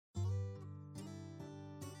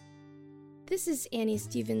This is Annie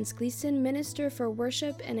Stevens Gleason, Minister for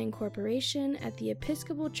Worship and Incorporation at the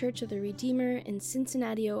Episcopal Church of the Redeemer in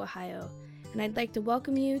Cincinnati, Ohio, and I'd like to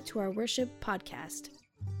welcome you to our worship podcast.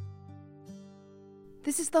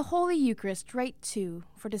 This is the Holy Eucharist Rite 2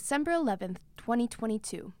 for December 11th,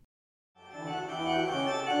 2022.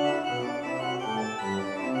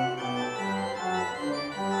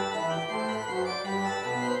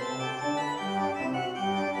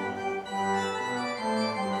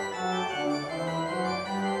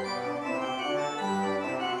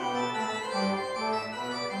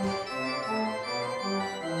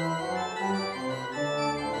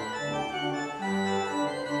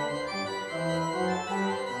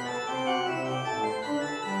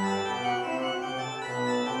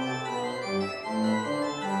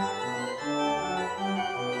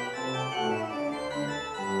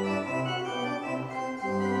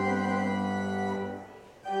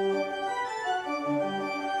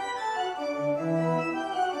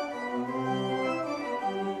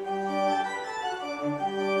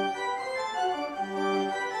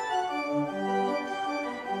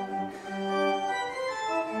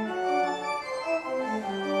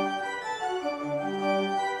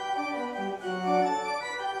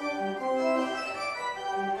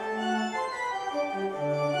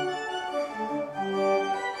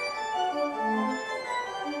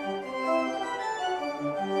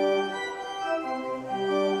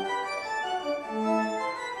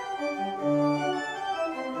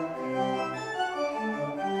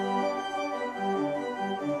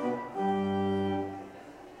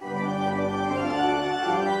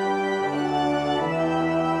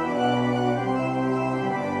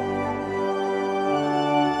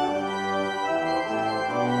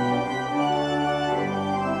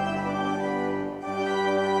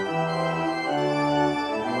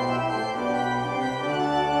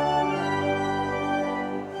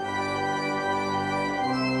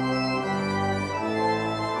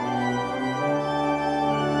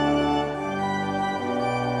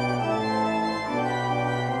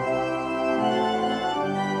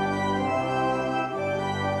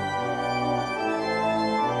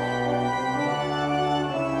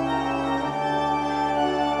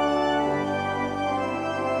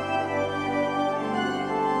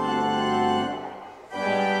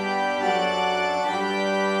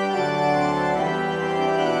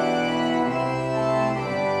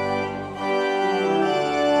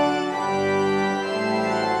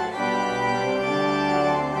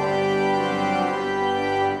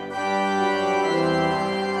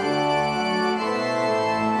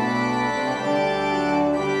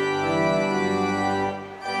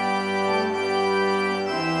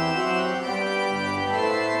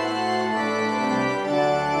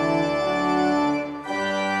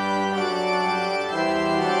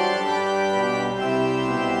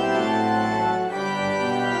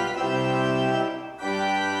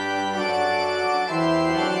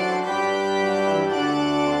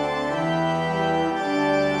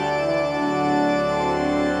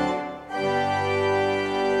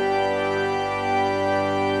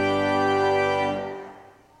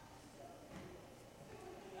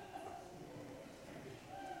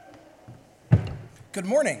 Good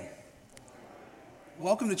morning.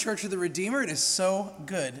 Welcome to Church of the Redeemer. It is so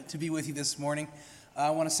good to be with you this morning. I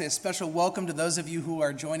want to say a special welcome to those of you who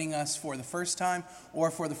are joining us for the first time or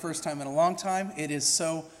for the first time in a long time. It is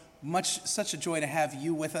such a joy to have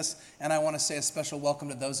you with us, and I want to say a special welcome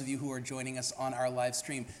to those of you who are joining us on our live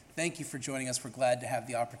stream. Thank you for joining us. We're glad to have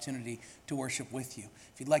the opportunity to worship with you.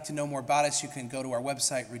 If you'd like to know more about us, you can go to our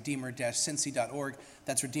website, redeemer-cincy.org.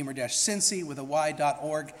 That's redeemer-cincy with a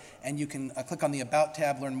y.org, and you can click on the About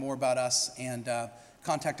tab, learn more about us, and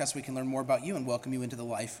contact us. We can learn more about you and welcome you into the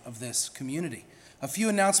life of this community. A few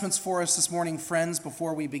announcements for us this morning, friends,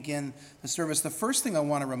 before we begin the service. The first thing I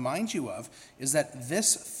want to remind you of is that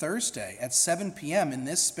this Thursday at 7 p.m. in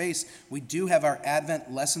this space, we do have our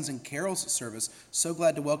Advent Lessons and Carols service. So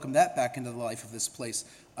glad to welcome that back into the life of this place.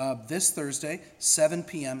 This Thursday, 7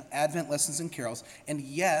 p.m., Advent Lessons and Carols. And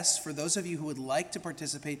yes, for those of you who would like to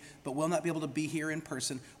participate but will not be able to be here in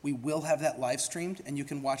person, we will have that live streamed, and you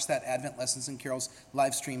can watch that Advent Lessons and Carols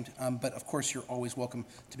live streamed. But of course, you're always welcome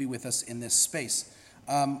to be with us in this space.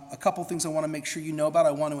 A couple things I want to make sure you know about.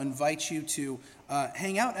 I want to invite you to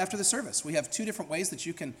hang out after the service. We have two different ways that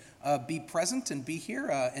you can be present and be here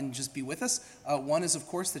and just be with us. One is, of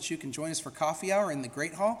course, that you can join us for coffee hour in the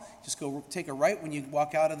Great Hall. Just go take a right when you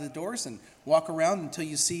walk out of the doors and walk around until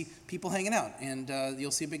you see people hanging out. And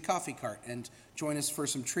you'll see a big coffee cart and join us for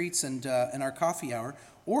some treats and our coffee hour.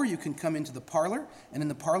 Or you can come into the parlor, and in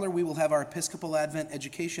the parlor we will have our Episcopal Advent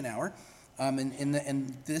Education Hour.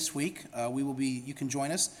 And this week, you can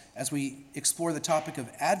join us as we explore the topic of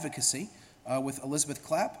advocacy with Elizabeth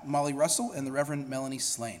Clapp, Molly Russell, and the Reverend Melanie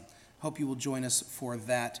Slane. Hope you will join us for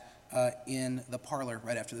that in the parlor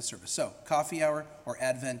right after the service. So, coffee hour or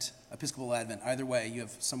Advent, Episcopal Advent, either way, you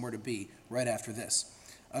have somewhere to be right after this.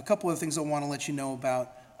 A couple of things I want to let you know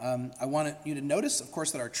about. I want you to notice, of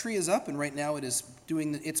course, that our tree is up, and right now it is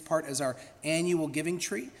doing its part as our annual giving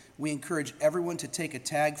tree. We encourage everyone to take a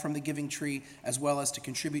tag from the giving tree as well as to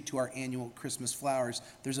contribute to our annual Christmas flowers.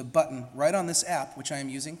 There's a button right on this app, which I am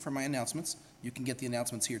using for my announcements. You can get the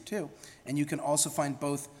announcements here too. And you can also find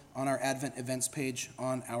both on our Advent events page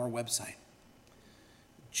on our website.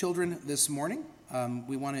 Children, this morning,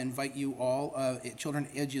 we want to invite you all, children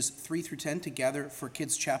ages 3 through 10, to gather for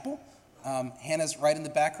Kids Chapel. Hannah's right in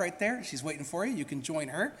the back right there. She's waiting for you. You can join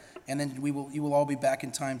her, and then you will all be back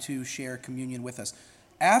in time to share communion with us.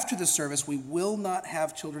 After the service, we will not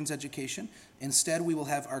have children's education. Instead, we will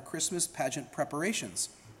have our Christmas pageant preparations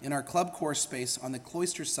in our club course space on the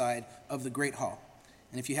cloister side of the Great Hall.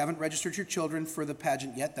 And if you haven't registered your children for the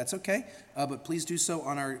pageant yet, that's okay, but please do so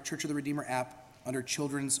on our Church of the Redeemer app under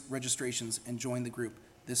Children's Registrations and join the group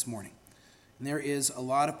this morning. And there is a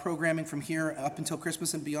lot of programming from here up until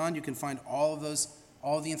Christmas and beyond. You can find all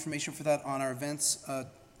of the information for that on our events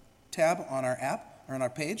tab on our app or on our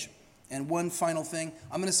page. And one final thing,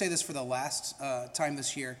 I'm going to say this for the last time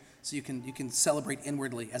this year, so you can celebrate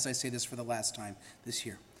inwardly as I say this for the last time this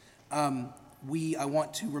year. I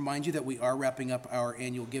want to remind you that we are wrapping up our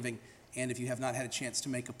annual giving, and if you have not had a chance to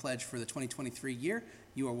make a pledge for the 2023 year,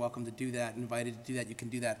 you are welcome to do that, invited to do that. You can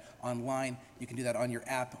do that online, you can do that on your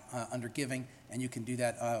app under giving, and you can do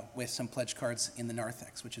that with some pledge cards in the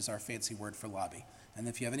narthex, which is our fancy word for lobby. And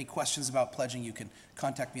if you have any questions about pledging, you can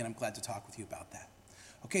contact me, and I'm glad to talk with you about that.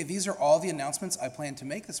 Okay, these are all the announcements I plan to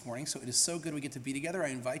make this morning, so it is so good we get to be together. I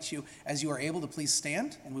invite you, as you are able, to please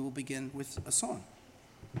stand, and we will begin with a song.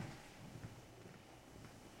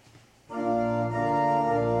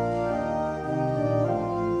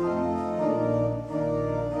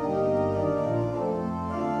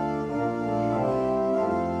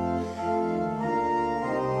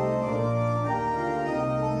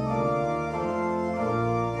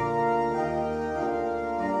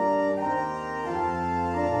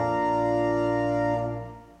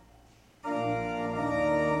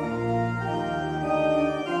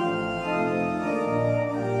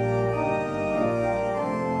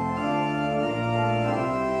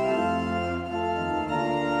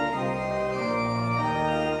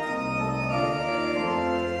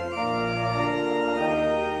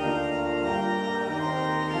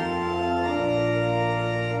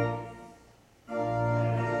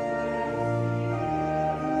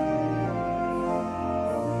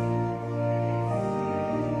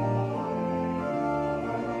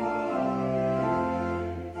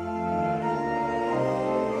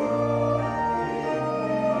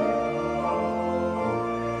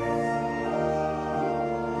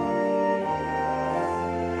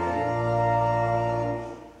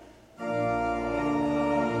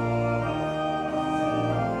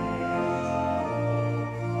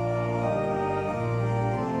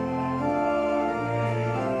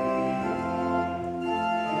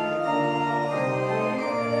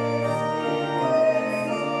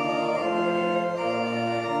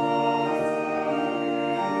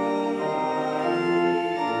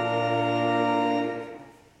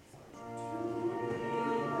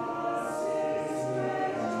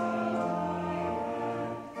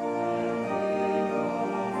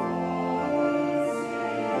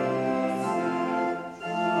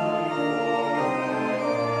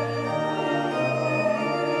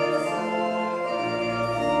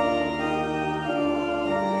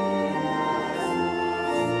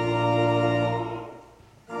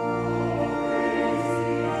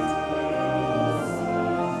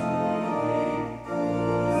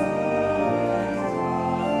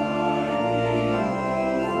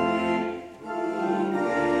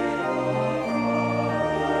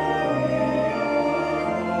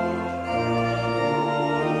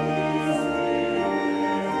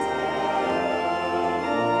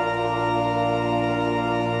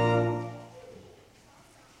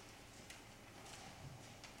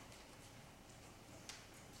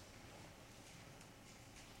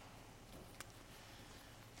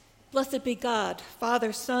 Blessed be God,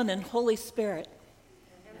 Father, Son, and Holy Spirit.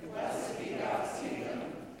 And blessed be God's kingdom,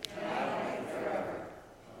 now and forever.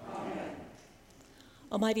 Amen.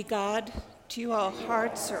 Almighty God, to you all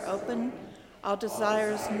hearts are open, all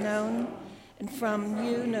desires known, and from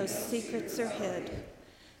you no secrets are hid.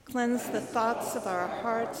 Cleanse the thoughts of our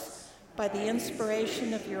hearts by the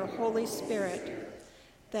inspiration of your Holy Spirit,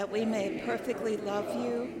 that we may perfectly love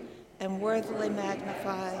you and worthily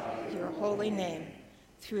magnify your holy name,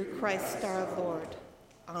 through Christ our Lord.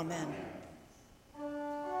 Amen.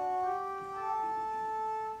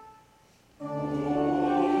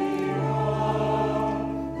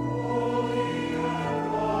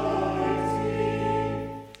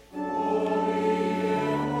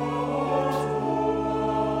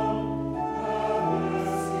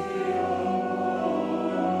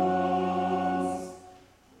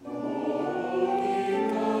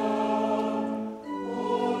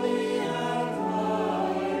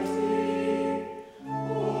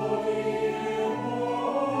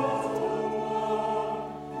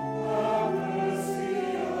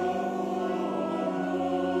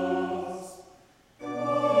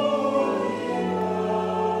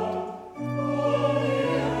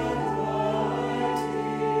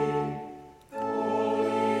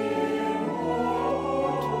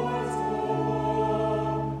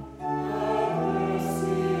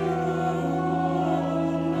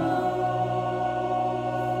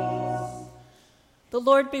 The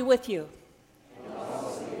Lord be with you. And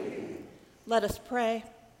also with you. Let us pray.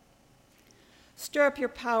 Stir up your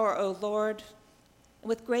power, O Lord, and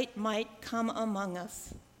with great might come among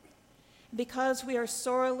us. Because we are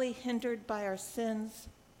sorely hindered by our sins,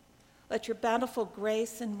 let your bountiful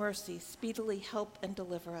grace and mercy speedily help and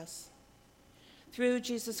deliver us. Through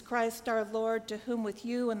Jesus Christ our Lord, to whom with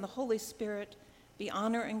you and the Holy Spirit be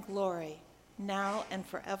honor and glory, now and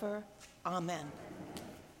forever. Amen.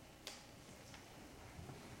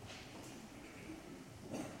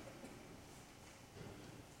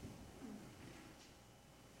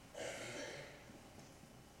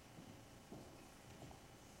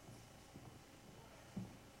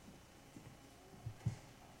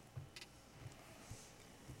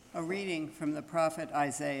 A reading from the prophet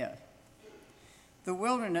Isaiah. The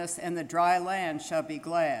wilderness and the dry land shall be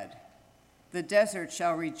glad. The desert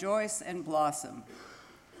shall rejoice and blossom.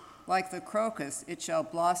 Like the crocus, it shall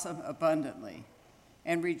blossom abundantly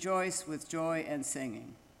and rejoice with joy and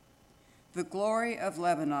singing. The glory of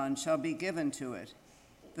Lebanon shall be given to it,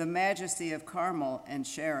 the majesty of Carmel and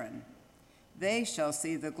Sharon. They shall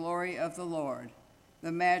see the glory of the Lord,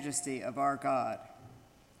 the majesty of our God.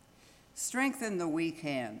 Strengthen the weak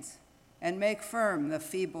hands and make firm the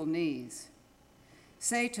feeble knees.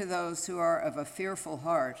 Say to those who are of a fearful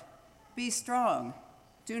heart, be strong,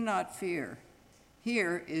 do not fear.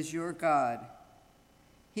 Here is your God.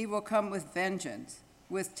 He will come with vengeance,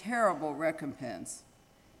 with terrible recompense.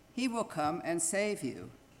 He will come and save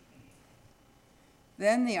you.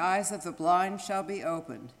 Then the eyes of the blind shall be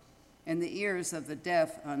opened, and the ears of the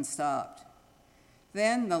deaf unstopped.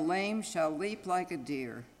 Then the lame shall leap like a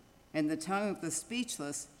deer, and the tongue of the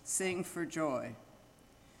speechless sing for joy.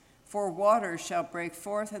 For waters shall break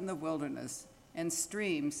forth in the wilderness, and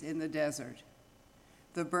streams in the desert.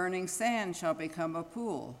 The burning sand shall become a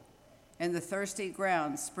pool, and the thirsty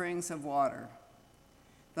ground springs of water.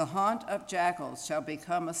 The haunt of jackals shall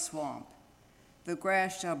become a swamp. The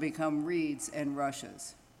grass shall become reeds and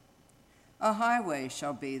rushes. A highway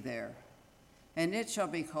shall be there, and it shall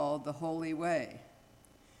be called the Holy Way.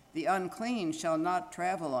 The unclean shall not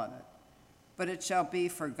travel on it, but it shall be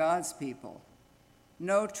for God's people.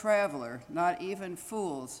 No traveler, not even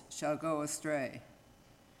fools, shall go astray.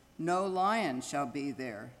 No lion shall be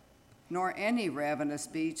there, nor any ravenous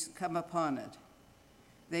beast come upon it.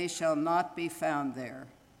 They shall not be found there.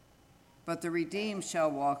 But the redeemed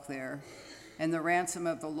shall walk there, and the ransom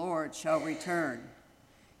of the Lord shall return,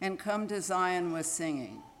 and come to Zion with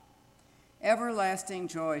singing. Everlasting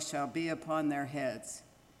joy shall be upon their heads.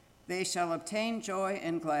 They shall obtain joy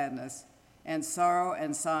and gladness, and sorrow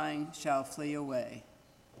and sighing shall flee away.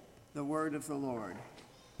 The word of the Lord.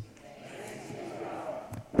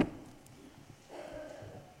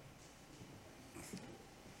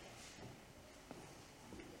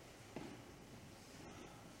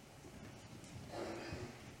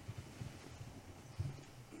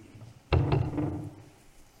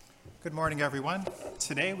 Good morning, everyone.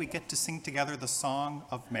 Today we get to sing together the Song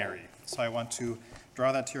of Mary. So I want to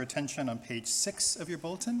draw that to your attention on page 6 of your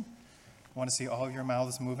bulletin. I want to see all of your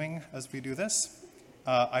mouths moving as we do this.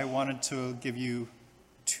 I wanted to give you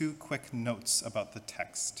 2 quick notes about the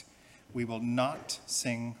text. We will not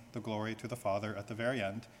sing the glory to the Father at the very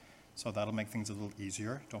end, so that'll make things a little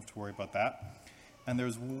easier. Don't have to worry about that. And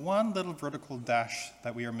there's one little vertical dash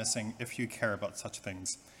that we are missing if you care about such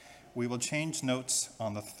things. We will change notes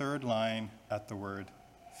on the 3rd line at the word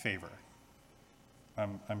favor.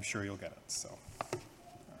 I'm sure you'll get it. So, all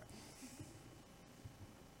right.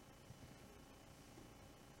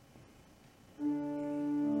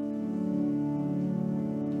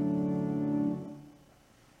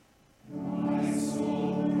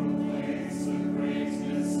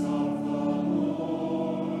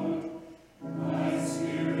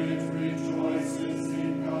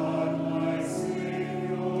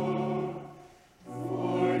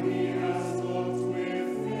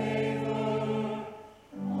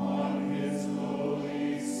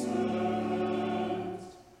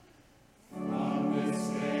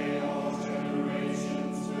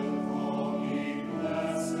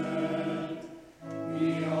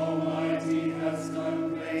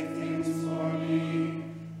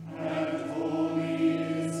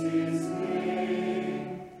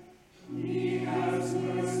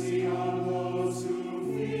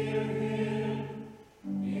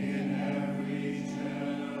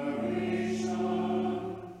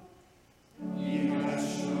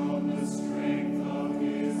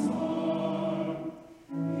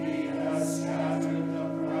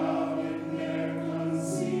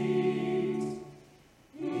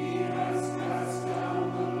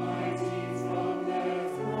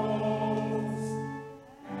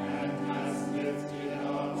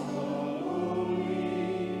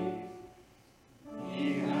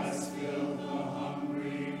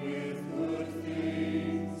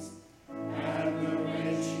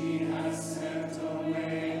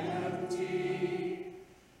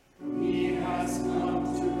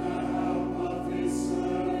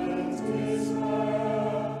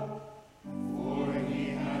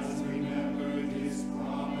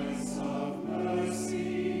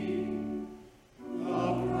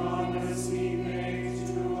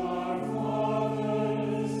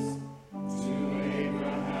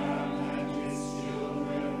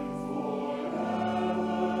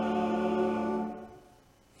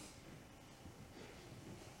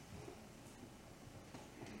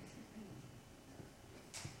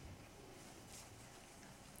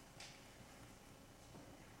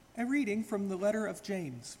 A reading from the letter of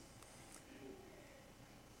James.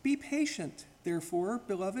 Be patient, therefore,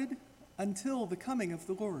 beloved, until the coming of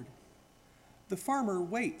the Lord. The farmer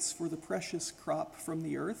waits for the precious crop from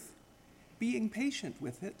the earth, being patient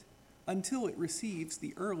with it until it receives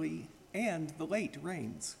the early and the late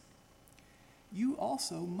rains. You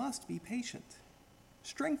also must be patient.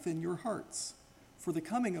 Strengthen your hearts, for the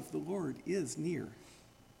coming of the Lord is near.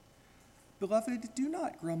 Beloved, do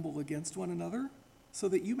not grumble against one another, so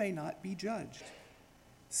that you may not be judged.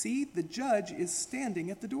 See, the judge is standing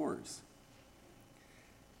at the doors.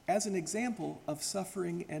 As an example of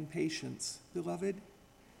suffering and patience, beloved,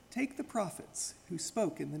 take the prophets who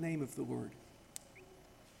spoke in the name of the Lord.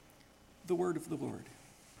 The word of the Lord.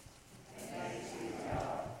 Thanks be to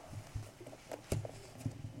God.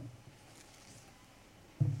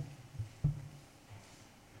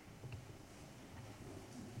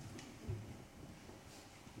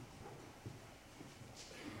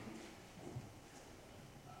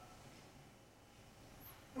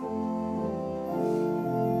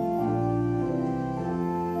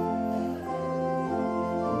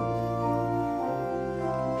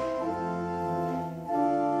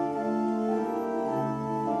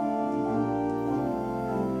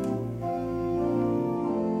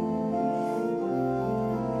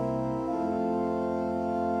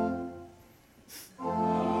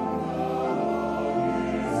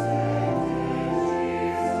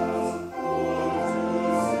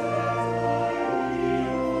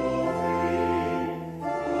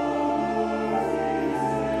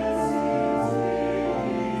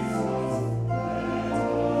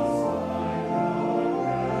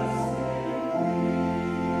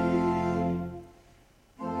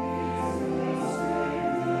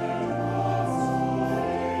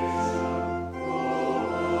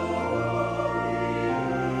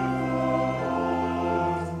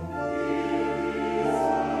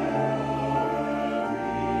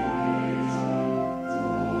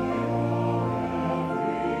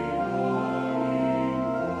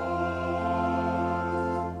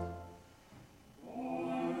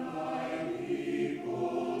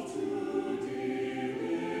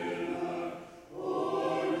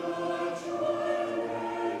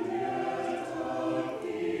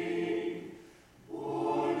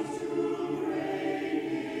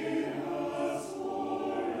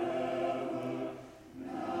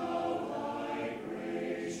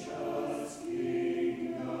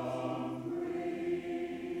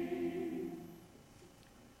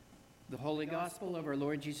 Holy Gospel of our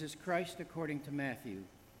Lord Jesus Christ according to Matthew.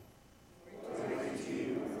 Glory to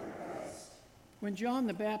you, Christ. When John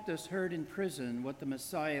the Baptist heard in prison what the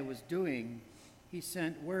Messiah was doing, he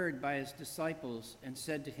sent word by his disciples and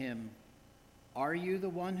said to him, "Are you the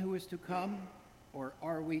one who is to come, or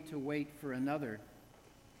are we to wait for another?"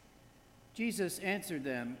 Jesus answered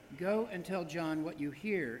them, "Go and tell John what you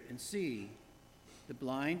hear and see. The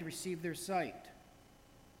blind receive their sight,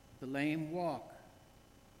 the lame walk,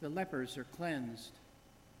 the lepers are cleansed,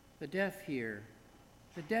 the deaf hear,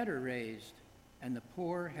 the dead are raised, and the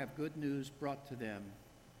poor have good news brought to them.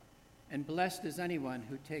 And blessed is anyone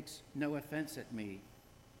who takes no offense at me."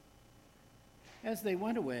 As they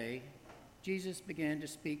went away, Jesus began to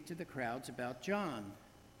speak to the crowds about John.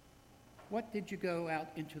 "What did you go out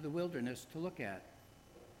into the wilderness to look at?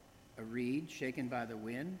 A reed shaken by the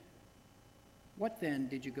wind? What then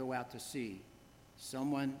did you go out to see?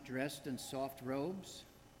 Someone dressed in soft robes?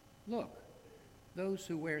 Look, those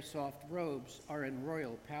who wear soft robes are in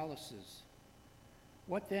royal palaces.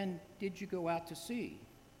 What then did you go out to see?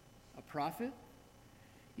 A prophet?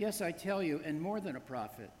 Yes, I tell you, and more than a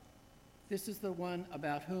prophet. This is the one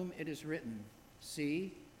about whom it is written,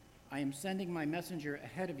 'See, I am sending my messenger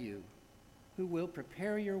ahead of you, who will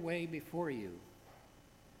prepare your way before you.'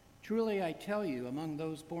 Truly I tell you, among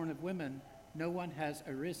those born of women, no one has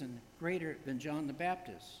arisen greater than John the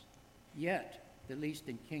Baptist. Yet, the least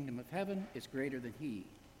in kingdom of heaven is greater than he."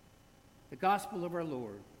 The gospel of our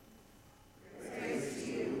Lord. Praise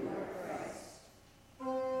to you, Lord Christ.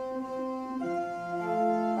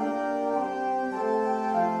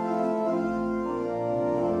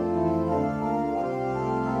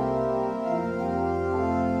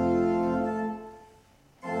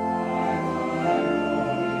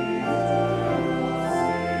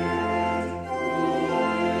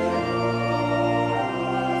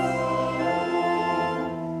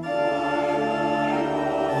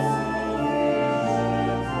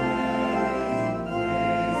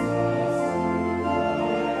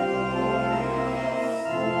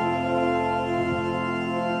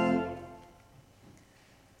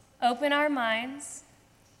 Open our minds,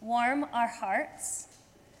 warm our hearts,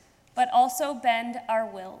 but also bend our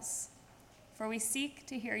wills. for we seek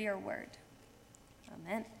to hear your word.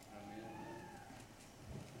 Amen.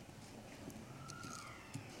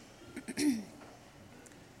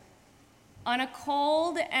 On a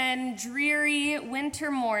cold and dreary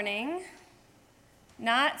winter morning,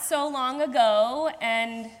 not so long ago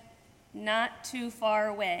and not too far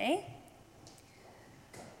away,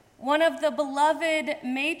 one of the beloved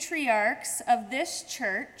matriarchs of this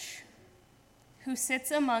church, who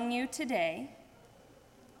sits among you today,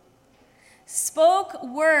 spoke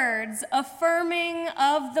words affirming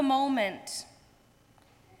of the moment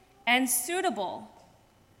and suitable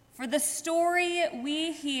for the story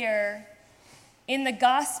we hear in the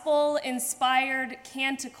gospel-inspired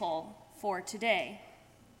canticle for today.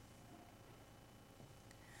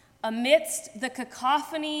 Amidst the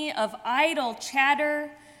cacophony of idle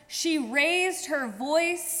chatter, she raised her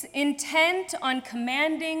voice, intent on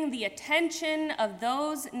commanding the attention of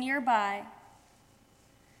those nearby,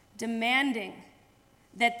 demanding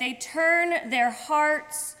that they turn their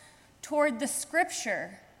hearts toward the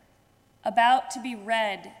scripture about to be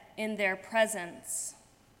read in their presence.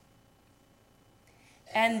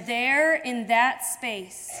 And there, in that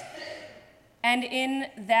space, and in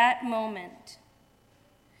that moment,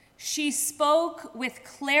 she spoke with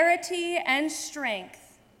clarity and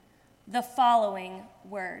strength the following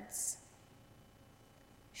words.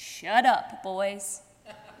 Shut up, boys.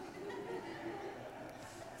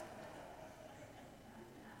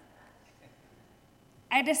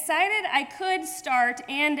 I decided I could start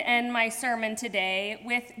and end my sermon today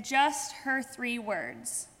with just her 3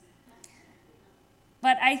 words.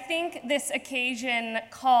 But I think this occasion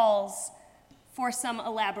calls for some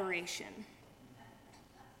elaboration.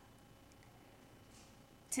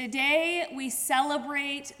 Today, we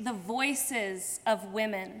celebrate the voices of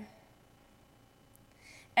women.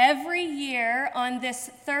 Every year on this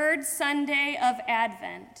 3rd Sunday of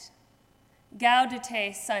Advent,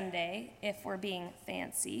 Gaudete Sunday, if we're being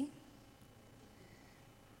fancy,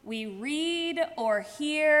 we read or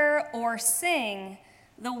hear or sing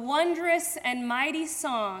the wondrous and mighty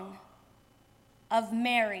song of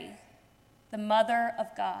Mary, the Mother of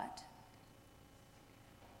God.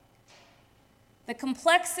 The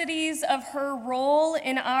complexities of her role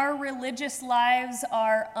in our religious lives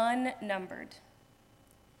are unnumbered.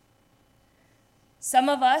 Some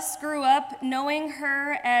of us grew up knowing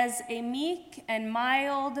her as a meek and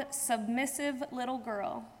mild, submissive little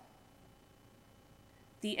girl,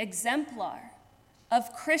 the exemplar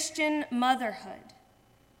of Christian motherhood,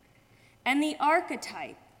 and the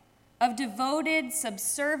archetype of devoted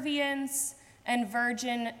subservience and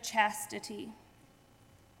virgin chastity.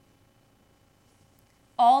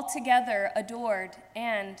 Altogether adored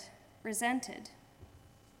and resented.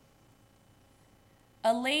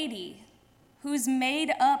 A lady whose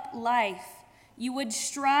made-up life you would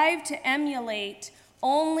strive to emulate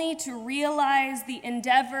only to realize the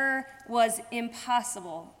endeavor was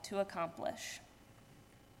impossible to accomplish.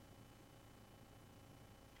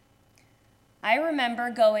 I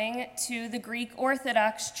remember going to the Greek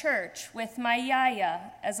Orthodox Church with my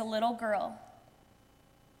yaya as a little girl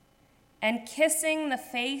and kissing the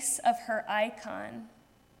face of her icon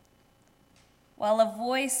while a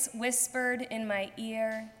voice whispered in my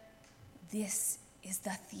ear, "This is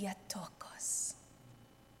the Theotokos,"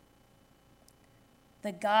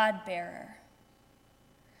 the God-bearer,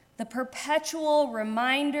 the perpetual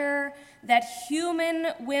reminder that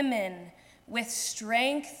human women with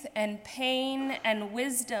strength and pain and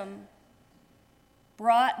wisdom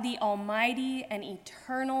brought the almighty and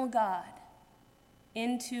eternal God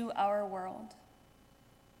into our world.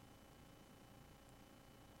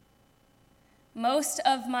 Most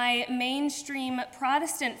of my mainstream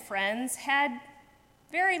Protestant friends had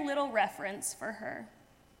very little reference for her,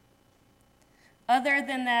 other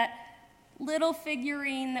than that little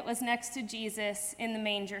figurine that was next to Jesus in the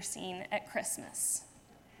manger scene at Christmas.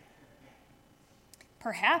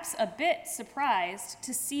 Perhaps a bit surprised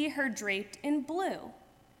to see her draped in blue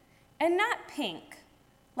and not pink,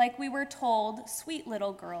 like we were told sweet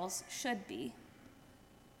little girls should be.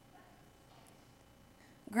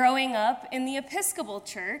 Growing up in the Episcopal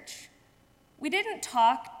Church, we didn't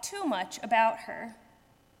talk too much about her,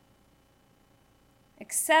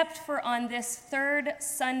 except for on this 3rd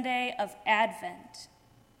Sunday of Advent,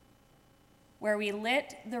 where we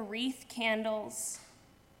lit the wreath candles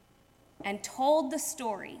and told the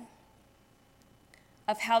story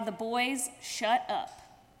of how the boys shut up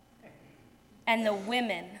and the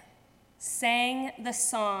women sang the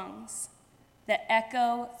songs that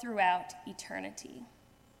echo throughout eternity.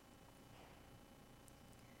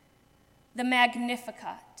 The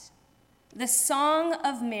Magnificat, the Song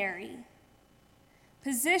of Mary,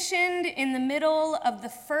 positioned in the middle of the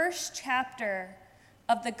first chapter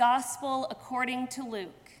of the Gospel according to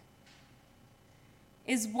Luke,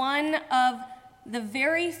 is one of the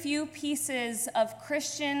very few pieces of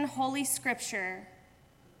Christian Holy Scripture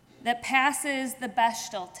that passes the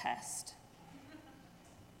Bechdel test,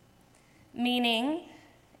 meaning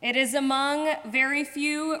it is among very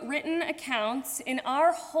few written accounts in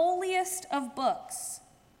our holiest of books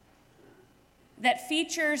that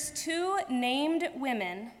features two named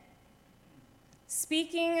women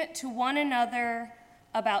speaking to one another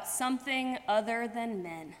about something other than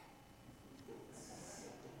men.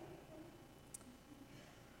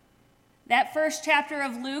 That first chapter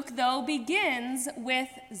of Luke, though, begins with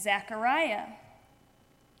Zechariah,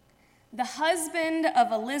 the husband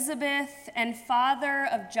of Elizabeth and father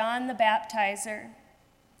of John the Baptizer,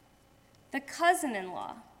 the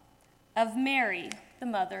cousin-in-law of Mary, the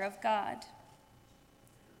mother of God.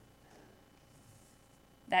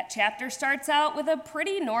 That chapter starts out with a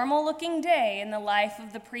pretty normal-looking day in the life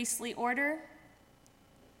of the priestly order,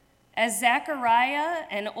 as Zechariah,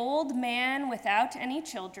 an old man without any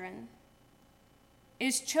children,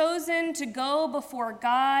 is chosen to go before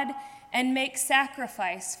God and make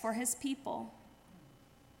sacrifice for his people.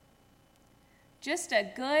 Just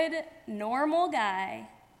a good, normal guy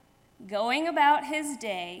going about his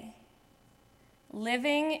day,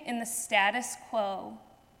 living in the status quo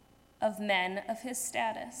of men of his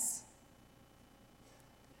status.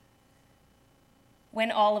 When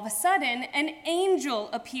all of a sudden, an angel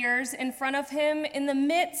appears in front of him in the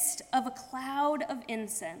midst of a cloud of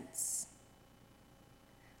incense.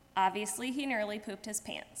 Obviously, he nearly pooped his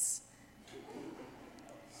pants.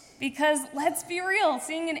 Because let's be real,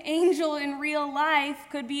 seeing an angel in real life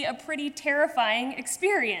could be a pretty terrifying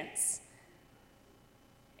experience.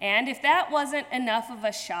 And if that wasn't enough of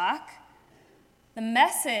a shock, the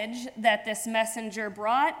message that this messenger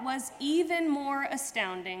brought was even more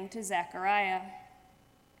astounding to Zechariah.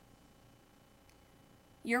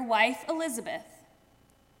 Your wife, Elizabeth,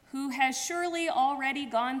 who has surely already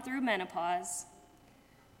gone through menopause,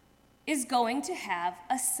 is going to have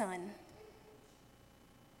a son.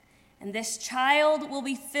 And this child will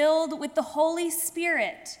be filled with the Holy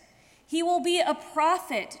Spirit. He will be a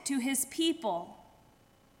prophet to his people.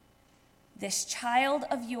 This child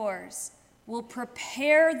of yours will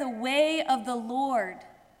prepare the way of the Lord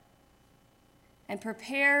and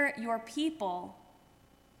prepare your people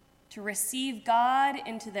to receive God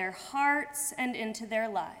into their hearts and into their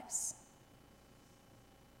lives.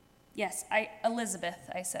 Yes, Elizabeth,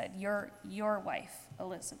 I said, your wife,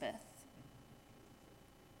 Elizabeth.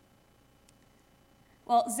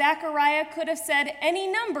 Well, Zechariah could have said any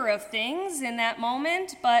number of things in that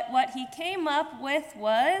moment, but what he came up with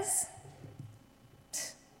was,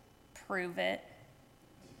 prove it.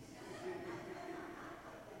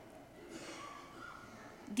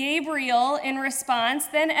 Gabriel, in response,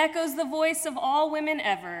 then echoes the voice of all women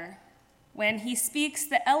ever when he speaks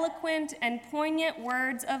the eloquent and poignant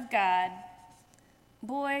words of God.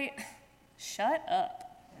 Boy, shut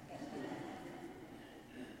up.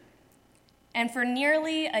 And for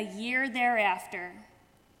nearly a year thereafter,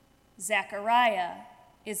 Zechariah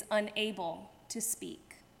is unable to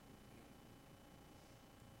speak.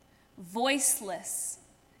 Voiceless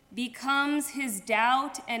becomes his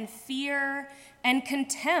doubt and fear and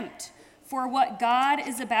contempt for what God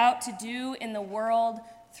is about to do in the world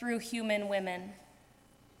through human women.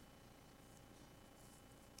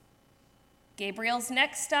 Gabriel's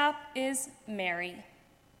next stop is Mary.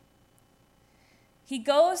 He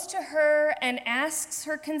goes to her and asks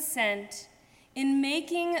her consent in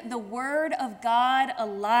making the word of God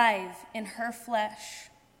alive in her flesh.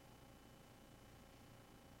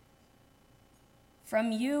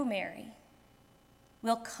 From you, Mary,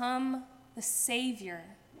 will come the Savior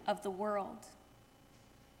of the world,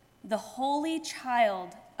 the holy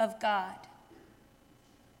child of God,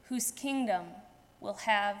 whose kingdom will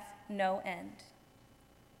have no end.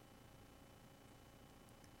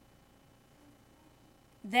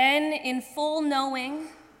 Then, in full knowing,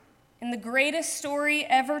 in the greatest story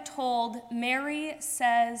ever told, Mary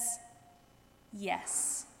says,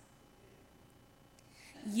 yes.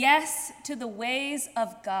 Yes to the ways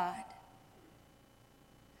of God.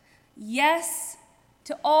 Yes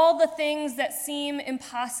to all the things that seem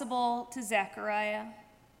impossible to Zechariah.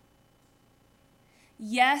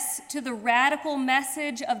 Yes to the radical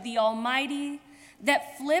message of the Almighty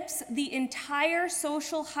that flips the entire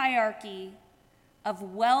social hierarchy of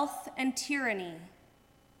wealth and tyranny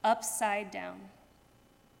upside down.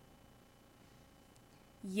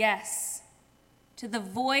 Yes to the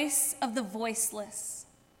voice of the voiceless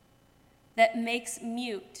that makes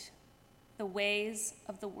mute the ways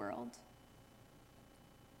of the world.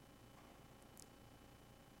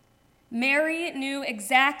 Mary knew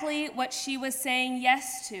exactly what she was saying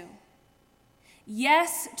yes to.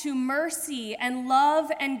 Yes to mercy and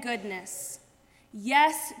love and goodness.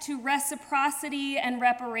 Yes to reciprocity and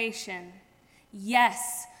reparation.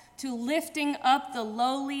 Yes to lifting up the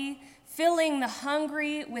lowly, filling the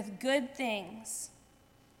hungry with good things.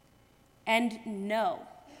 And no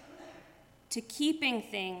to keeping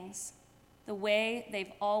things the way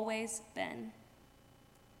they've always been,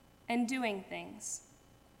 and doing things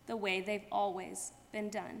the way they've always been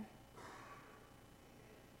done.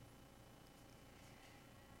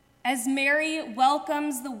 As Mary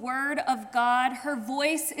welcomes the word of God, her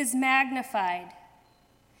voice is magnified,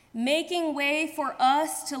 making way for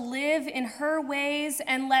us to live in her ways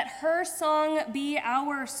and let her song be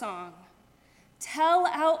our song. Tell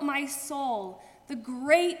out, my soul, the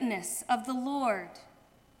greatness of the Lord.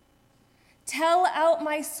 Tell out,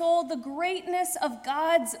 my soul, the greatness of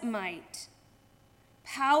God's might.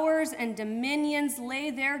 Powers and dominions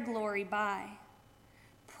lay their glory by.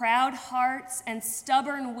 Proud hearts and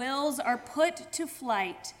stubborn wills are put to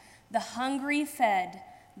flight, the hungry fed,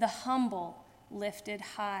 the humble lifted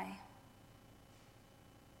high.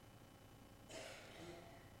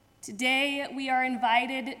 Today, we are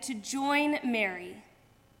invited to join Mary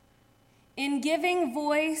in giving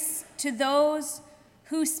voice to those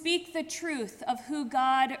who speak the truth of who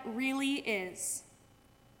God really is.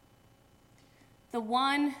 The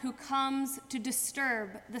one who comes to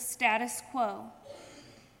disturb the status quo.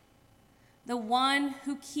 The one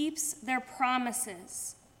who keeps their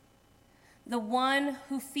promises. The one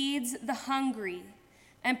who feeds the hungry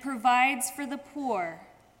and provides for the poor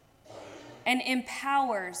and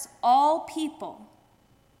empowers all people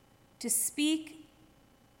to speak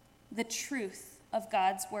the truth of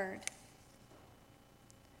God's word.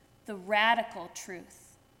 The radical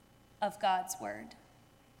truth of God's word.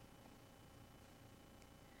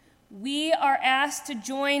 We are asked to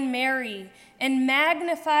join Mary and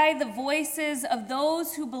magnify the voices of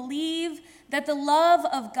those who believe that the love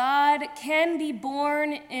of God can be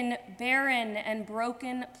born in barren and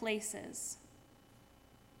broken places.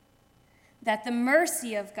 That the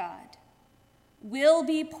mercy of God will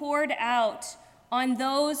be poured out on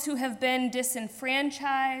those who have been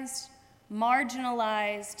disenfranchised,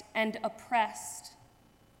 marginalized, and oppressed.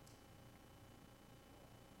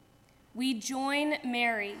 We join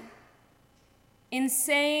Mary in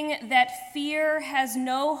saying that fear has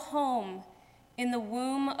no home in the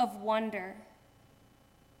womb of wonder,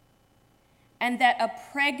 and that a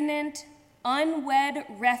pregnant, unwed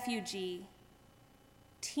refugee,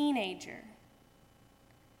 teenager,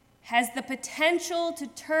 has the potential to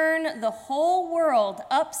turn the whole world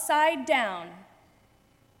upside down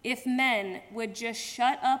if men would just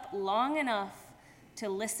shut up long enough to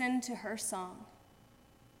listen to her song.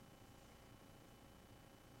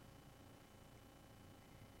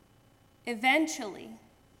 Eventually,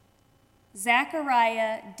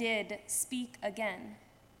 Zechariah did speak again.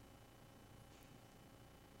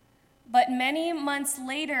 But many months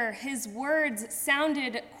later, his words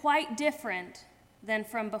sounded quite different than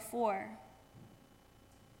from before.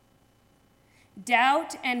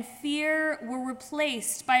 Doubt and fear were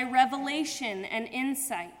replaced by revelation and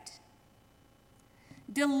insight.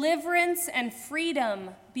 Deliverance and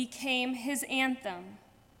freedom became his anthem.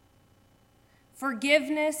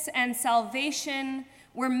 Forgiveness and salvation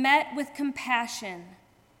were met with compassion,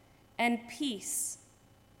 and peace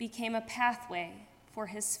became a pathway for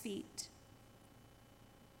his feet.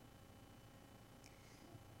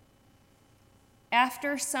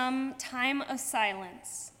 After some time of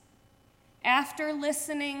silence, after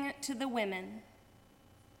listening to the women,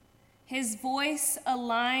 his voice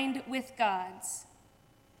aligned with God's,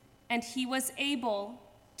 and he was able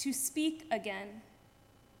to speak again.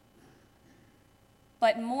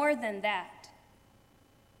 But more than that,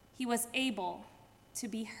 he was able to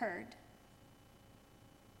be heard.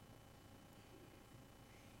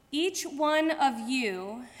 Each one of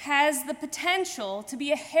you has the potential to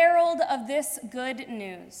be a herald of this good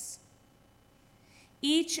news.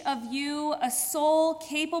 Each of you a soul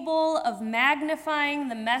capable of magnifying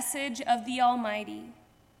the message of the Almighty.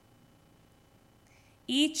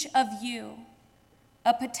 Each of you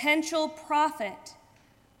a potential prophet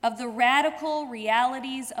of the radical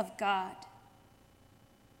realities of God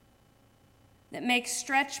that makes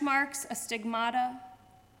stretch marks a stigmata,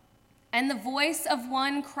 and the voice of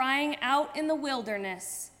one crying out in the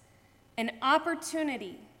wilderness an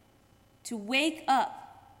opportunity to wake up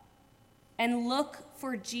and look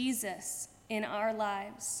for Jesus in our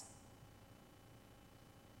lives.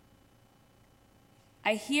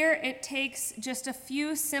 I hear it takes just a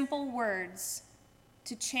few simple words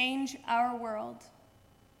to change our world.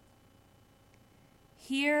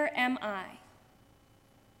 Here am I,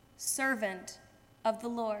 servant of the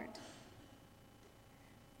Lord.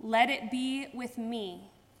 Let it be with me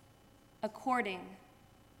according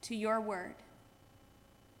to your word.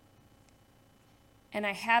 And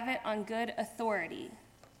I have it on good authority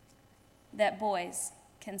that boys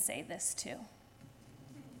can say this too.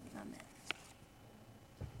 Amen.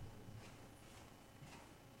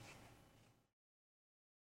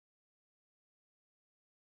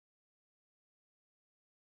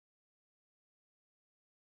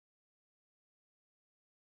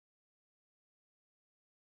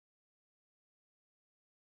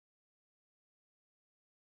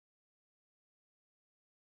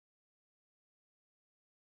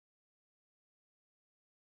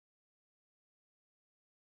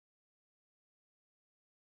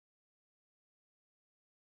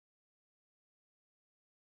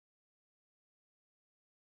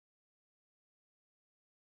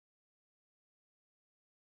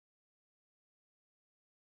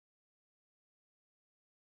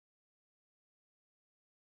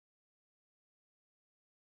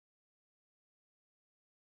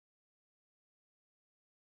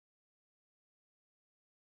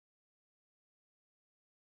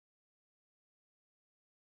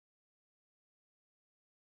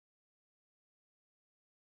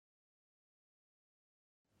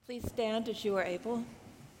 Please stand as you are able.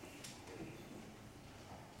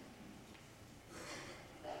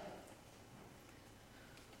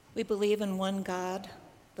 We believe in one God,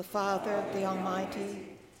 the Father, the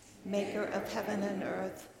Almighty, maker of heaven and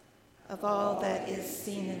earth, of all that is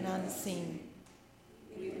seen and unseen.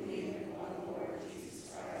 We believe in one Lord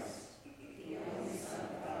Jesus Christ, the only Son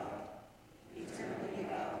of God, eternally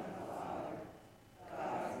begotten of the Father,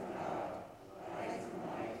 God from God, light from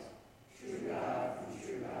light, true God from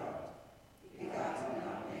true God, begotten,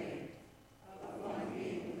 not made, of one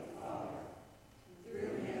being with the Father.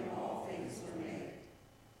 Through him all things were made.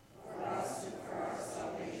 For us and for our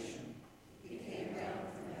salvation, he came down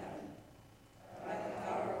from heaven. By the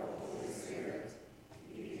power of the Holy Spirit,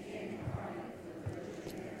 he became incarnate from the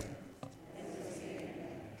Virgin Mary and was made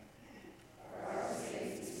man. For our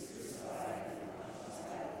sake, he was crucified under Pontius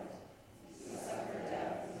Pilate. He suffered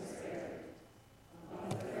death and was buried. On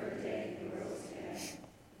the third day, he rose again,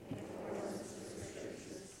 in accordance with the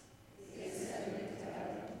Scriptures. He ascended into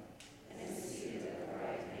heaven and is seated at the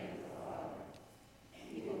right hand of the Father.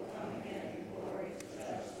 He will come again in glory to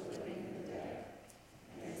judge the living and the dead,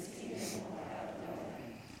 and his kingdom will have no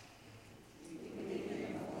end. We believe in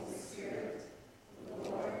the Holy Spirit, the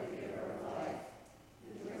Lord, the giver of life,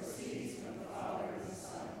 who proceeds from the Father and the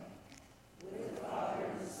Son. With the Father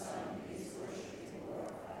and the Son, he is worshipped and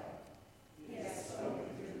glorified. He has spoken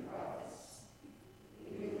through the prophets.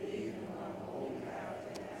 We believe in one holy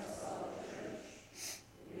Catholic and apostolic church.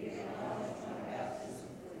 We acknowledge one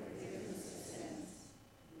baptism for the forgiveness of sins.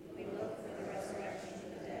 We look for the resurrection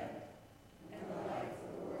of the dead and the life of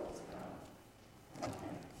the world to come.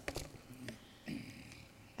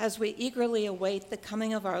 As we eagerly await the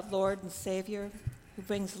coming of our Lord and Savior, who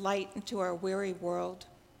brings light into our weary world,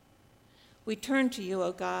 we turn to you,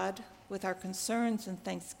 O God, with our concerns and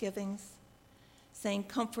thanksgivings, saying,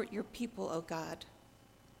 comfort your people, O God.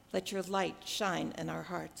 Let your light shine in our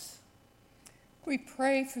hearts. We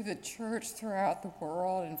pray for the church throughout the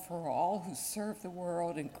world and for all who serve the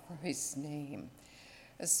world in Christ's name,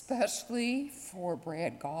 especially for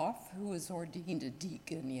Brad Goff, who was ordained a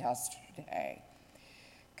deacon yesterday.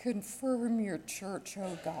 Confirm your church,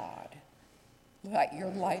 O God. Let your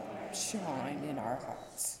light shine in our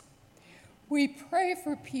hearts. We pray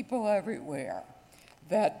for people everywhere,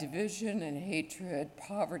 that division and hatred,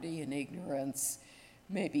 poverty and ignorance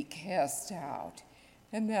may be cast out,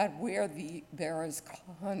 and that where there is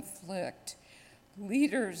conflict,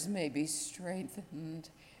 leaders may be strengthened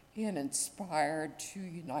and inspired to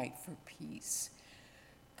unite for peace.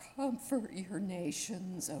 Comfort your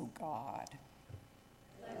nations, O God.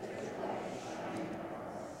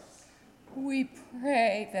 We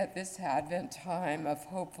pray that this Advent time of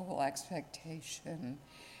hopeful expectation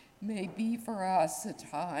may be for us a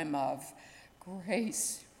time of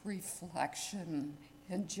grace, reflection,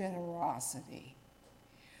 and generosity.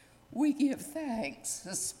 We give thanks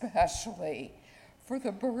especially for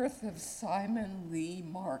the birth of Simon Lee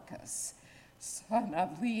Marcus, son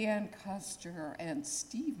of Leanne Custer and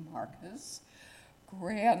Steve Marcus,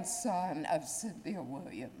 grandson of Cynthia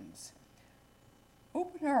Williams.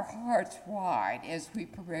 Open our hearts wide as we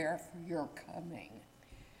prepare for your coming.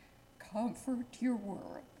 Comfort your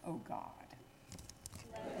word, O God.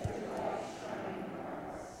 Let your light shine in our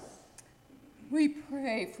We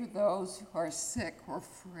pray for those who are sick or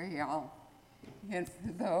frail, and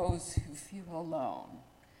for those who feel alone.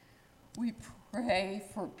 We pray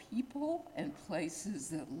for people and places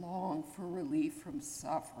that long for relief from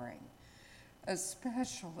suffering,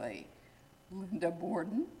 especially Linda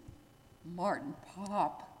Borden, Martin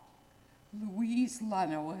Pop, Louise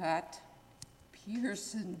Lanouette,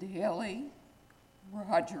 Pearson Daly,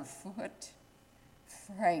 Roger Foote,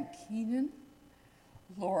 Frank Keenan,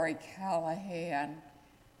 Lori Callahan,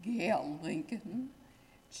 Gail Lincoln,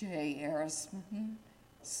 Jay Arisman,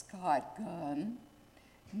 Scott Gunn,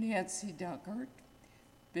 Nancy Dunkert,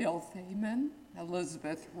 Bill Thaman,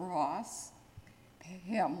 Elizabeth Ross,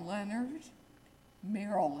 Pam Leonard,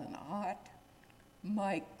 Marilyn Ott,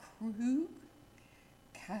 Mike Krug,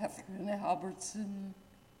 Catherine Albertson,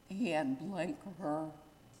 Ann Blanker,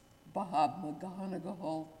 Bob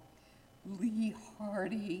McGonigal, Lee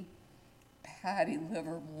Hardy, Patty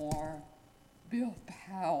Livermore, Bill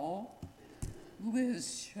Powell,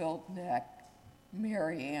 Liz Schildneck,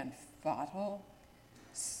 Mary Ann Fottle,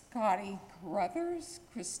 Scotty Carruthers,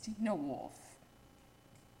 Christina Wolf,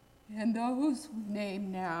 and those we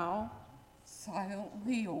name now,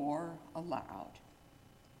 silently or aloud.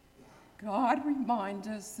 God, remind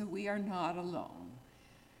us that we are not alone.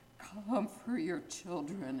 Comfort your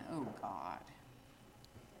children, O God.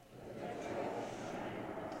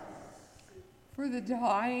 For the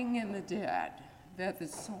dying and the dead, that the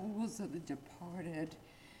souls of the departed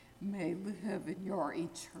may live in your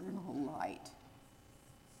eternal light.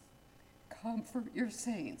 Comfort your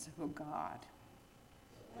saints, O God.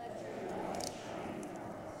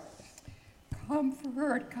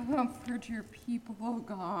 Comfort your people, O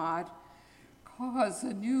God. Cause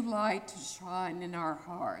a new light to shine in our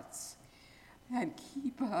hearts, and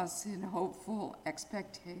keep us in hopeful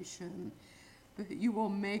expectation that you will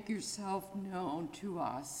make yourself known to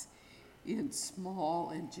us in small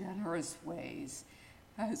and generous ways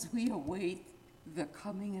as we await the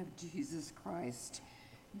coming of Jesus Christ,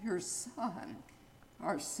 your Son,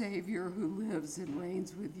 our Savior, who lives and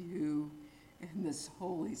reigns with you in this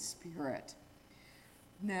Holy Spirit,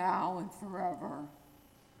 now and forever.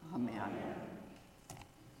 Amen.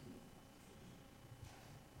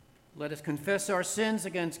 Let us confess our sins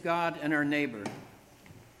against God and our neighbor.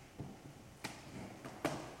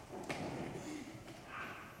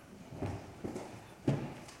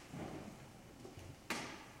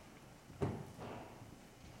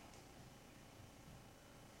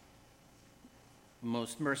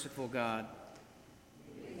 Most merciful God,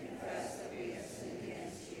 we confess that we have sinned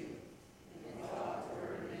against you in thought,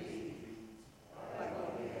 word, and deed, by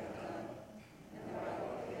what we have done and by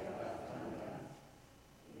what we have left undone.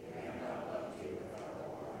 We have not loved you with our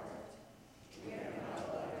whole heart. We have not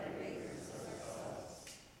loved our neighbors as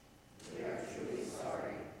ourselves. We are truly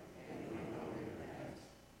sorry, and we know we repent.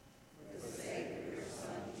 For the sake of your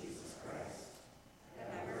Son, Jesus Christ,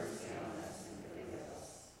 have mercy on us and forgive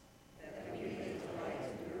us, that we may delight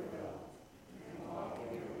in your will and walk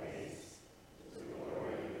in your ways, to the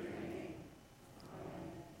glory of your name.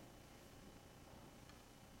 Amen.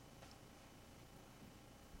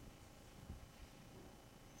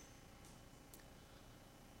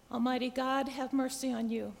 Almighty God, have mercy on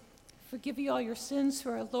you. Forgive you all your sins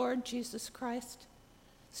through our Lord Jesus Christ.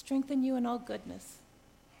 Strengthen you in all goodness,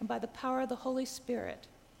 and by the power of the Holy Spirit,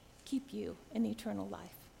 keep you in eternal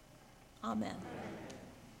life. Amen.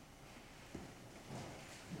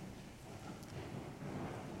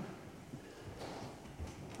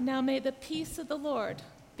 Now may the peace of the Lord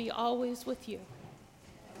be always with you.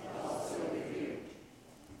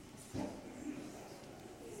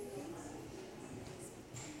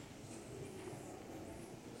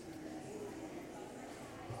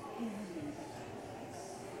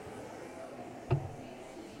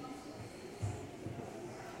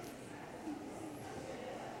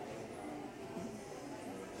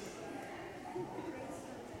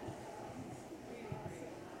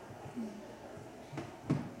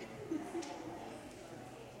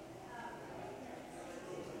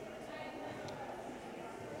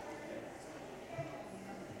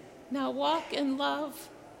 Now walk in love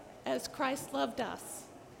as Christ loved us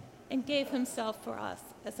and gave himself for us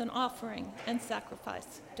as an offering and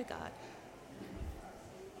sacrifice to God.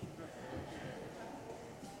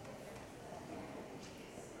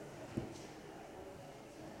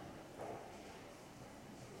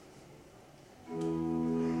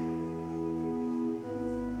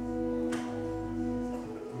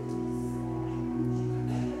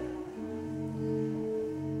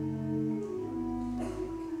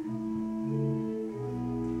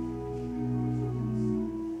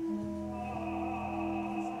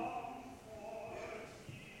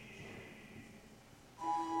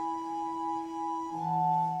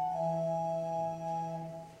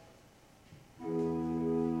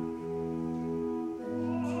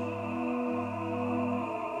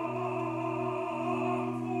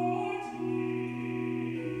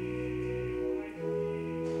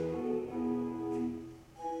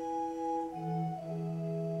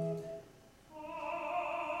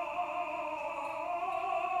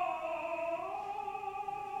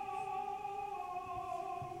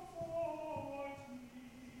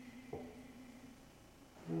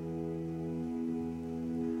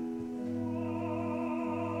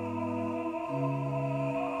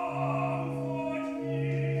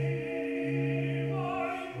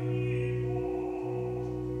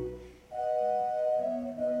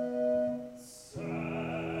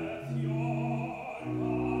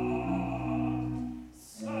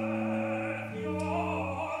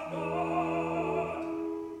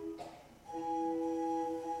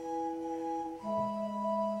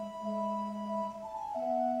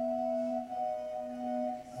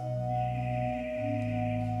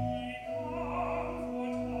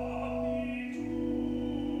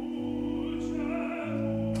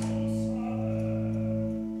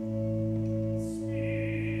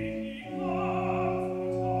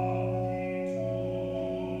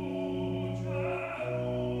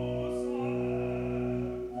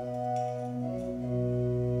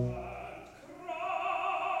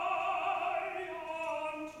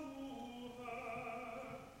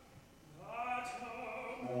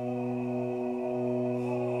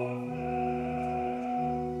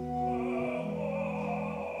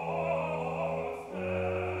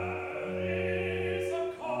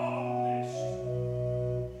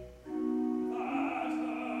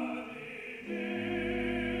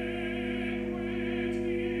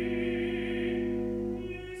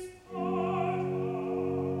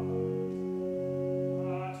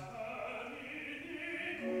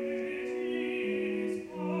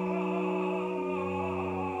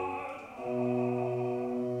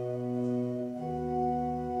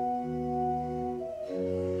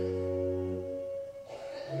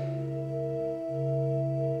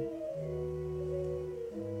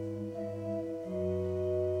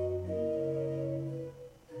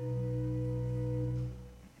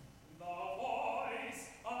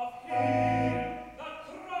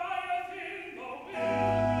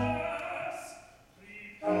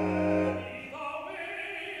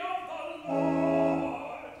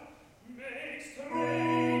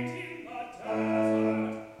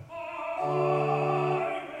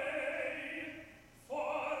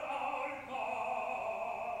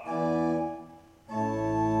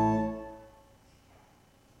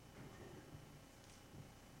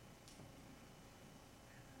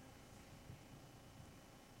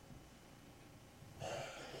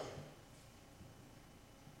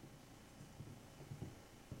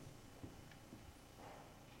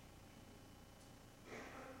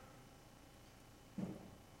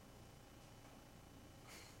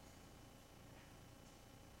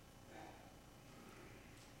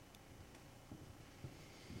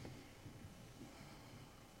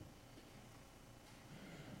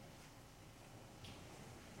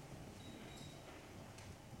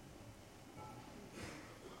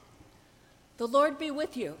 The Lord be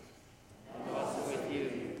with you. And also with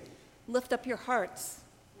you. Lift up your hearts.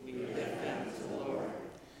 We lift them to the Lord.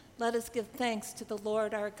 Let us give thanks to the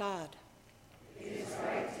Lord our God. It is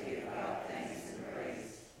right to give God thanks and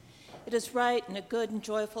praise. It is right and a good and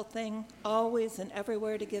joyful thing, always and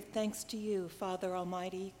everywhere to give thanks to you, Father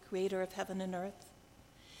Almighty, creator of heaven and earth,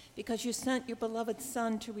 because you sent your beloved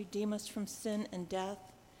Son to redeem us from sin and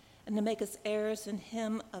death and to make us heirs in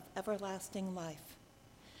him of everlasting life,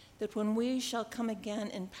 that when we shall come again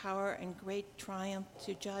in power and great triumph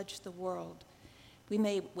to judge the world, we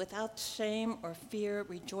may without shame or fear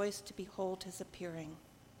rejoice to behold his appearing.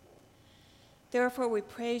 Therefore we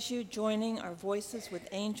praise you, joining our voices with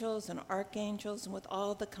angels and archangels and with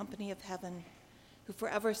all the company of heaven, who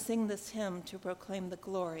forever sing this hymn to proclaim the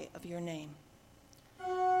glory of your name.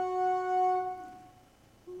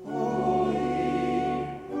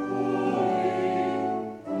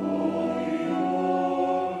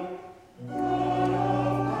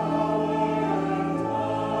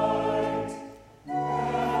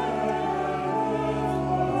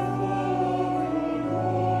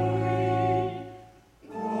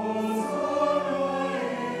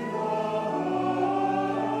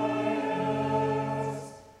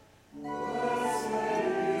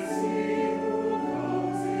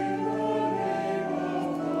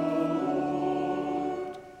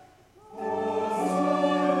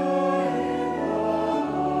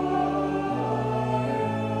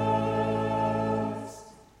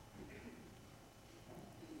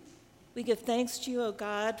 We give thanks to you, O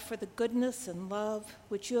God, for the goodness and love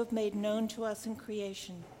which you have made known to us in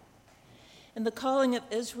creation, in the calling of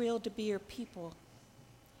Israel to be your people,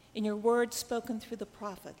 in your word spoken through the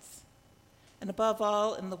prophets, and above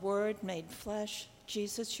all in the word made flesh,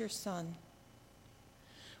 Jesus your Son.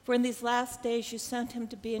 For in these last days you sent him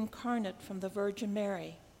to be incarnate from the Virgin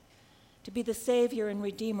Mary, to be the Savior and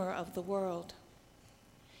Redeemer of the world.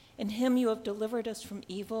 In him you have delivered us from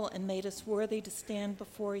evil and made us worthy to stand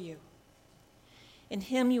before you. In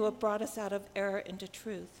him you have brought us out of error into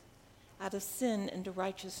truth, out of sin into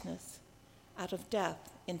righteousness, out of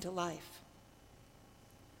death into life.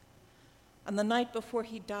 On the night before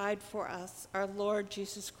he died for us, our Lord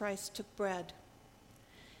Jesus Christ took bread.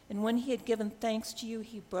 And when he had given thanks to you,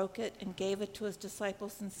 he broke it and gave it to his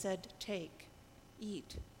disciples and said, "Take,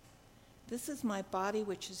 eat. This is my body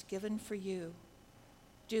which is given for you.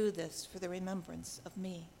 Do this for the remembrance of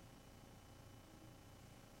me."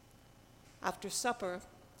 After supper,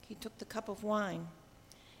 he took the cup of wine,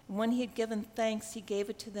 and when he had given thanks, he gave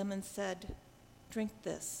it to them and said, "Drink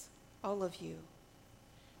this, all of you.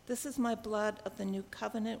 This is my blood of the new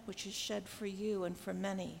covenant, which is shed for you and for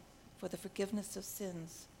many for the forgiveness of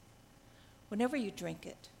sins. Whenever you drink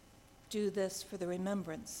it, do this for the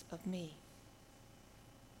remembrance of me."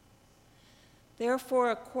 Therefore,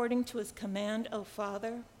 according to his command, O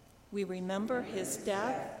Father, we remember his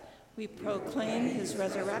death, we proclaim his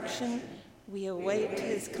resurrection, we await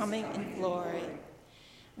his coming in glory.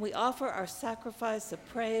 We offer our sacrifice of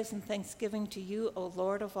praise and thanksgiving to you, O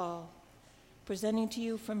Lord of all, presenting to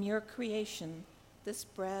you from your creation this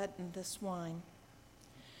bread and this wine.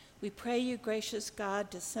 We pray you, gracious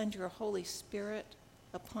God, to send your Holy Spirit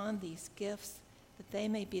upon these gifts, that they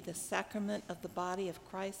may be the sacrament of the body of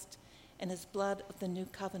Christ and his blood of the new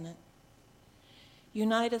covenant.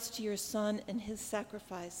 Unite us to your Son and his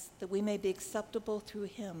sacrifice, that we may be acceptable through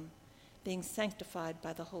him, being sanctified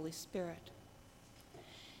by the Holy Spirit.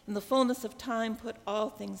 In the fullness of time, put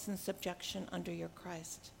all things in subjection under your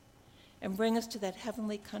Christ, and bring us to that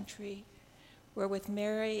heavenly country where with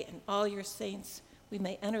Mary and all your saints we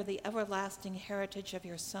may enter the everlasting heritage of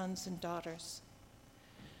your sons and daughters.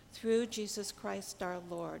 Through Jesus Christ our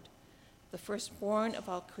Lord, the firstborn of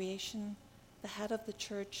all creation, the head of the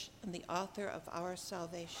church and the author of our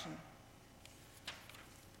salvation.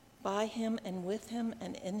 By him and with him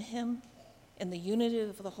and in him, in the unity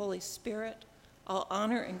of the Holy Spirit, all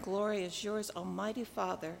honor and glory is yours, Almighty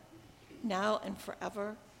Father, now and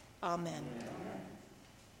forever. Amen.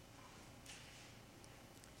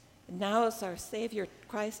 And now, as our Savior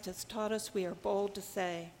Christ has taught us, we are bold to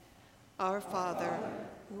say, "Our Father,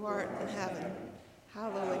 who art in heaven,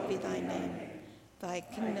 hallowed be thy name. Thy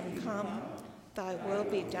kingdom come, thy will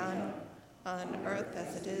be done, on earth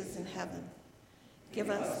as it is in heaven.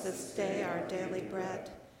 Give us this day our daily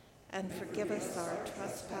bread, and forgive us our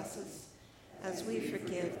trespasses, as we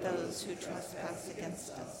forgive those who trespass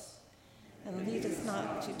against us. And lead us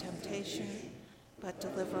not into temptation, but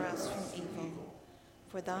deliver us from evil.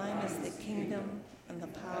 For thine is the kingdom, and the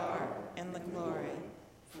power, and the glory,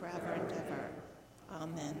 forever and ever.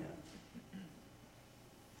 Amen.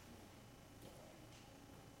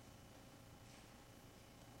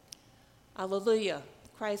 Alleluia.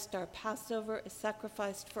 Christ our Passover is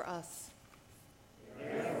sacrificed for us.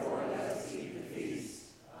 Therefore let us keep the feast.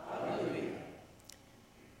 Alleluia.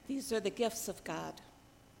 These are the gifts of God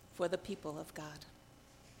for the people of God.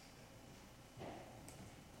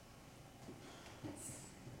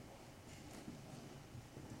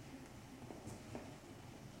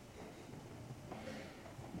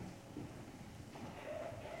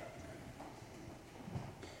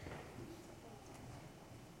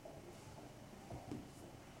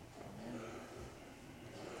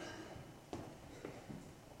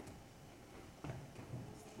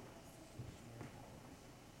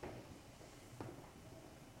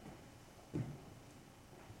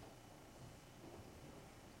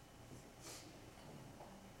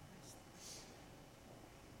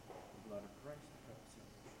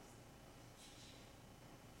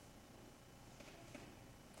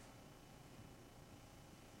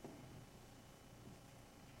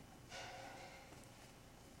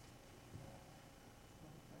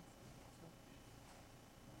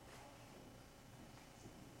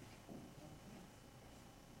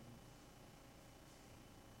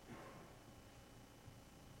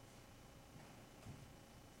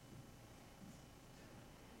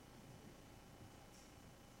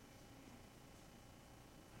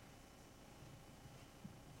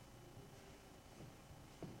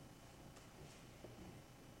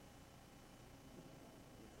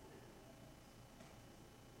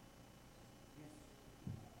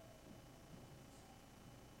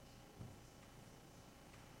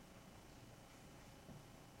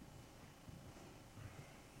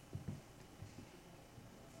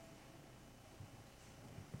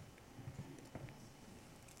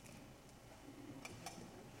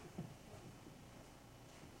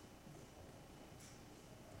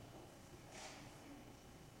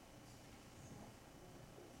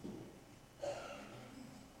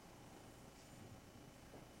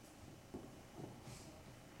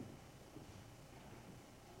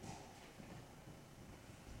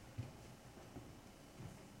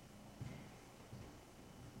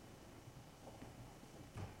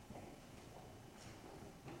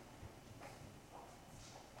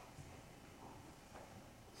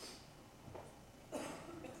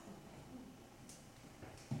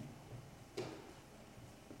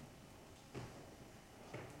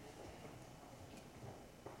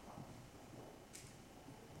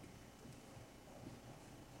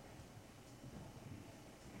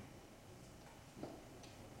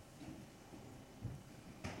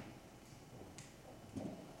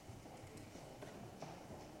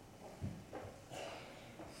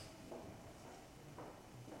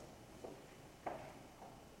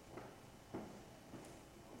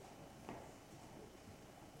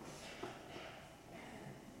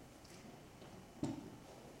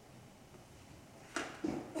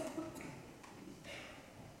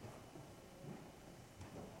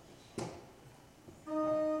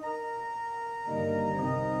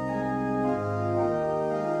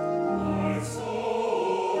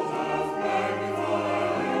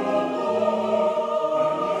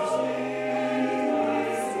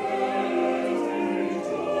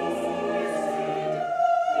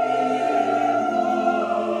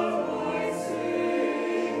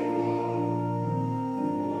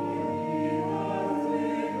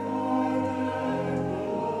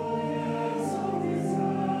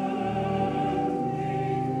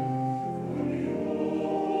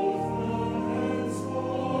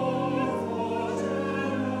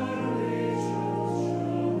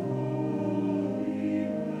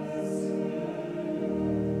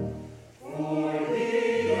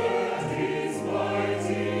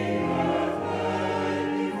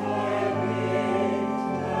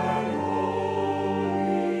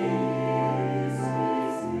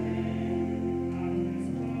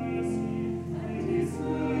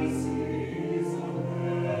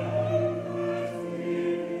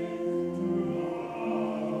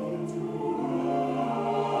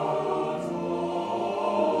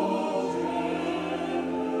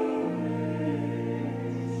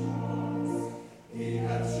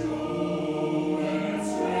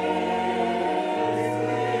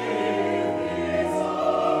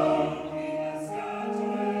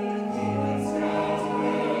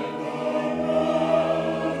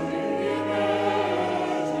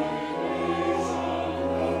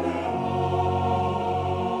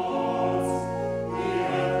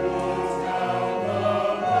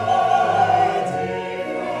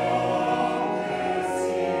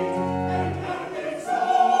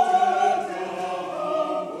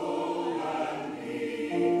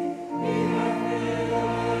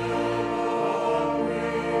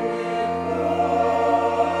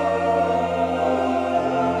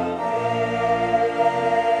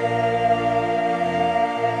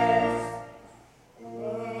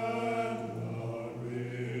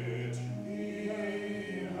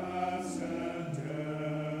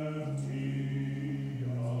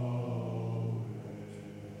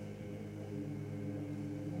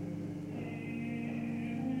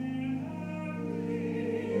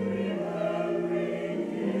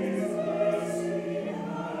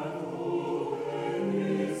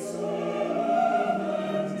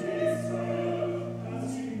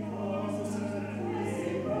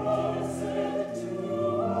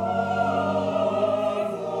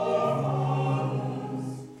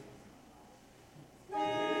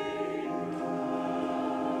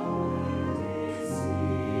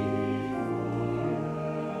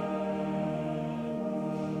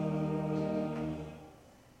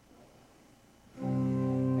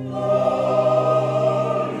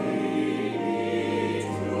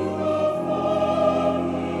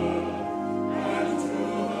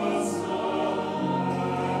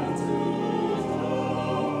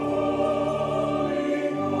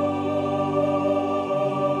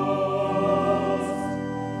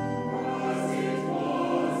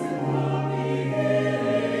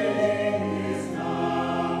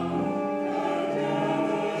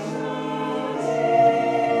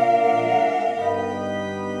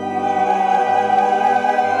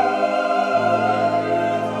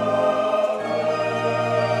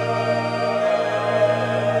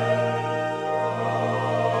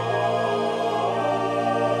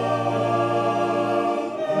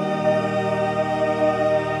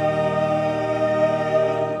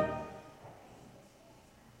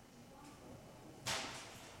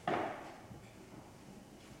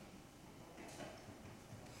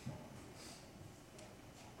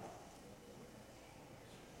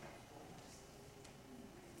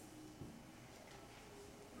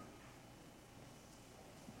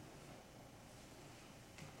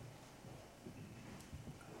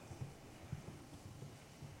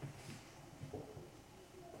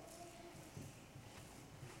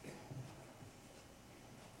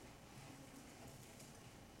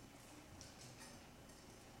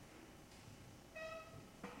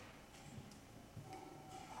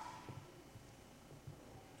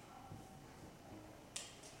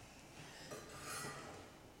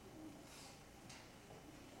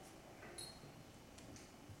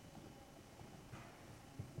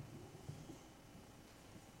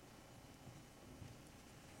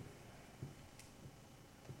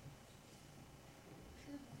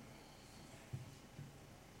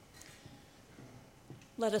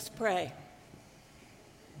 Let us pray.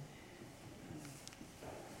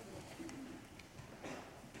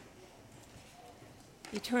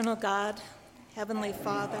 Eternal God, Heavenly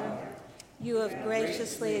Father, you have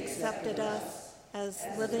graciously accepted us as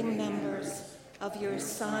living members of your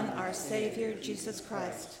Son, our Savior, Jesus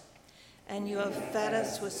Christ, and you have fed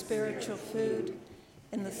us with spiritual food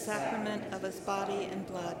in the sacrament of his body and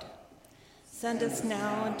blood. Send us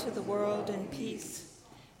now into the world in peace,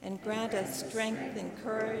 and grant us strength and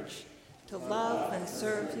courage to love and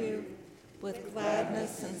serve you with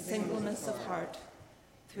gladness and singleness of heart,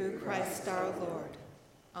 through Christ our Lord.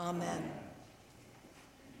 Amen.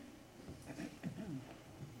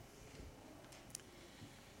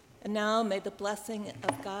 And now may the blessing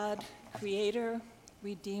of God, Creator,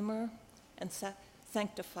 Redeemer, and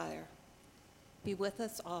Sanctifier, be with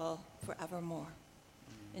us all forevermore.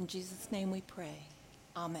 In Jesus' name we pray.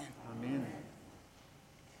 Amen. Amen.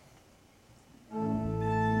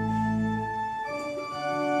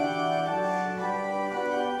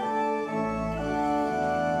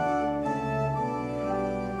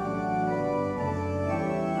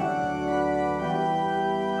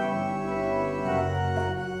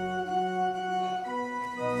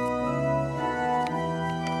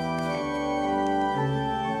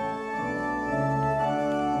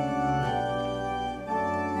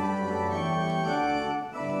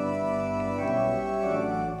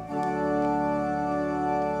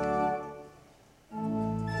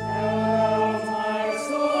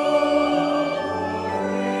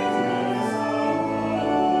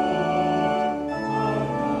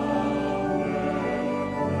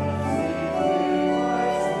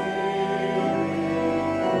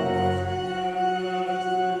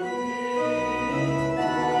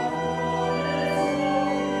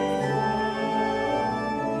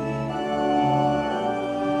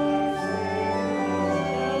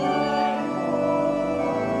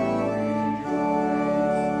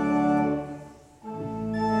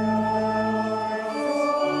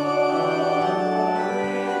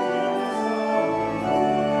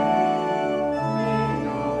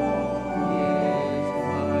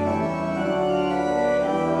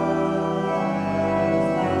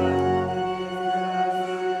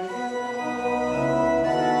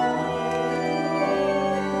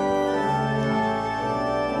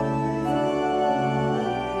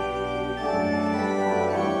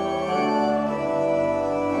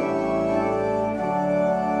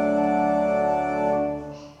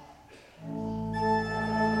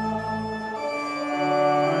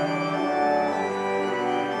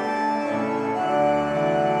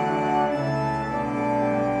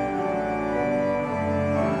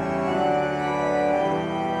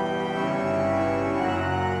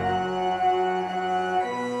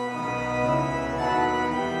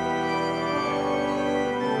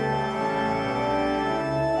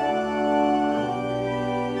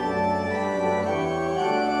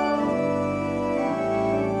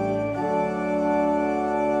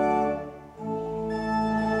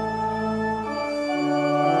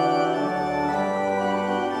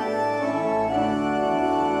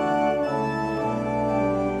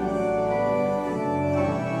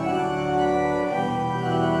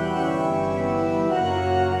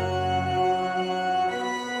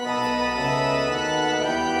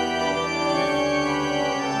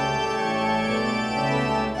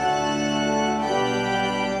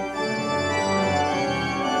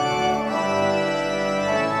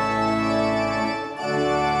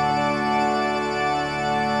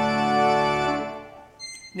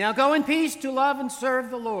 Now go in peace to love and serve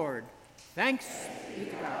the Lord. Thanks be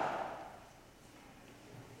to God.